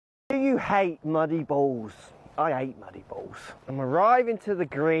Do you hate muddy balls? I hate muddy balls. I'm arriving to the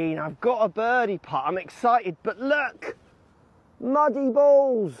green. I've got a birdie putt. I'm excited, but look! Muddy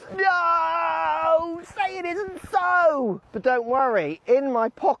balls! No! Say it isn't so! But don't worry, in my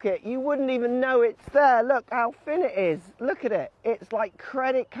pocket, you wouldn't even know it's there. Look how thin it is. Look at it. It's like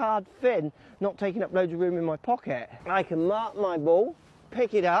credit card thin, not taking up loads of room in my pocket. I can mark my ball,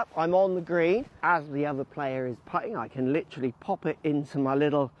 pick it up, I'm on the green. As the other player is putting, I can literally pop it into my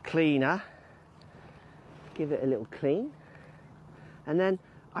little cleaner, give it a little clean, and then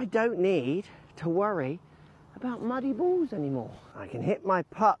I don't need to worry about muddy balls anymore. I can hit my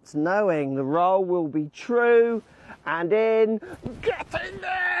putts knowing the roll will be true and in. Get in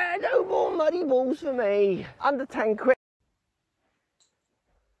there! No more muddy balls for me. Under 10 quid.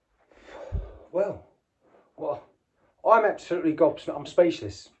 Well, I'm absolutely gobsmacked. I'm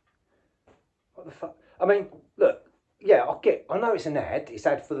speechless. What the fuck? I mean, look, yeah, I know it's an ad. It's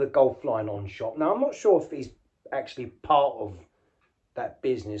ad for the Golf Line On shop. Now, I'm not sure if he's actually part of that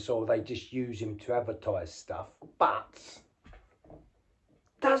business or they just use him to advertise stuff, but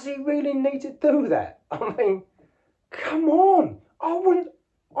does he really need to do that? I mean, come on. I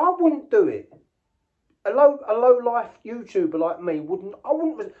wouldn't do it. A low life YouTuber like me wouldn't.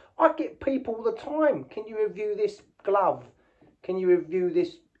 I get people all the time. Can you review this glove? Can you review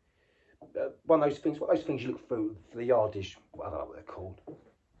this one of those things? What those things you look through for the yardage? I don't know what they're called.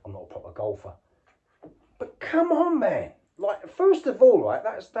 I'm not a proper golfer. But come on, man. Like, first of all, right,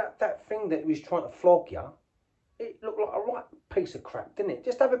 that's that thing that he was trying to flog you. It looked like a right piece of crap, didn't it?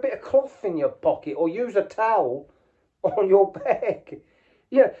 Just have a bit of cloth in your pocket or use a towel on your bag.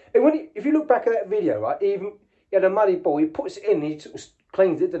 Yeah, and if you look back at that video, right, even he had a muddy ball, he puts it in, he sort of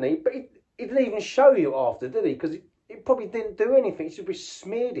cleans it, didn't he? But he didn't even show you after, did he? Because it probably didn't do anything. He just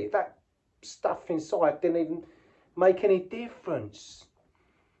smeared it. That stuff inside didn't even make any difference.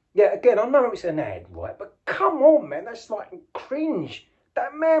 Yeah, again, I know it's an ad, right? But come on, man, that's like cringe.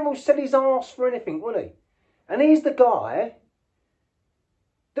 That man will sell his arse for anything, wouldn't he? And he's the guy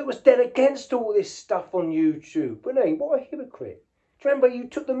that was dead against all this stuff on YouTube, wasn't he? What a hypocrite. Do you remember you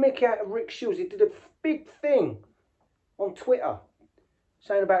took the mickey out of Rick Shields? He did a big thing on Twitter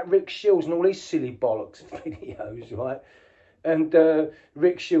saying about Rick Shields and all these silly bollocks videos, right? And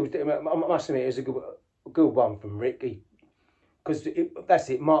Rick Shields, I must admit, it was a good one from Rick. Because that's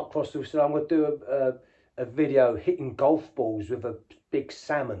it, Mark Crossfield said, I'm going to do a video hitting golf balls with a big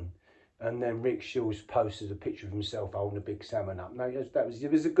salmon. And then Rick Shields posted a picture of himself holding a big salmon up. No,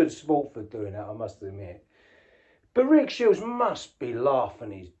 it was a good sport for doing that, I must admit. But Rick Shields must be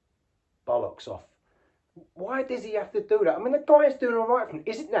laughing his bollocks off. Why does he have to do that? I mean, the guy's doing all right for him.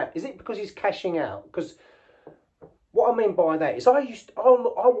 Is it because he's cashing out? Because what I mean by that is I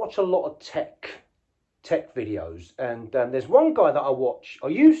watch a lot of tech videos, and there's one guy that I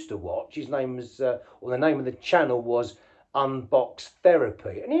used to watch. His name was, or the name of the channel was Unbox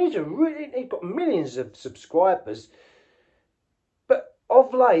Therapy, and he's got millions of subscribers. But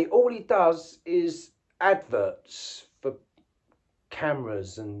of late, all he does is adverts for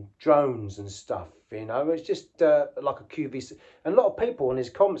cameras and drones and stuff. You know, it's just like a QVC. And a lot of people in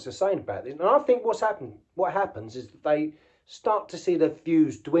his comments are saying about this. And I think what happens is that they start to see their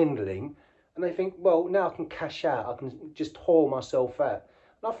views dwindling. And they think, well, now I can cash out. I can just whore myself out.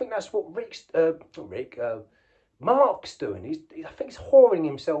 And I think that's what Mark's doing. I think he's whoring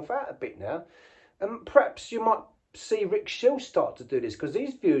himself out a bit now. And perhaps you might see Rick Shields start to do this because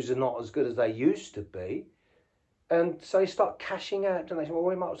these views are not as good as they used to be. And so they start cashing out. And they say, well,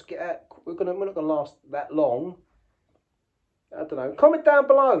 we might as well get out. We're not going to last that long. I don't know. Comment down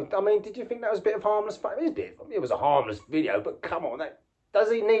below. I mean, did you think that was a bit of harmless fun? It was a harmless video, but come on,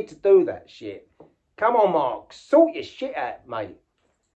 does he need to do that shit? Come on, Mark. Sort your shit out, mate.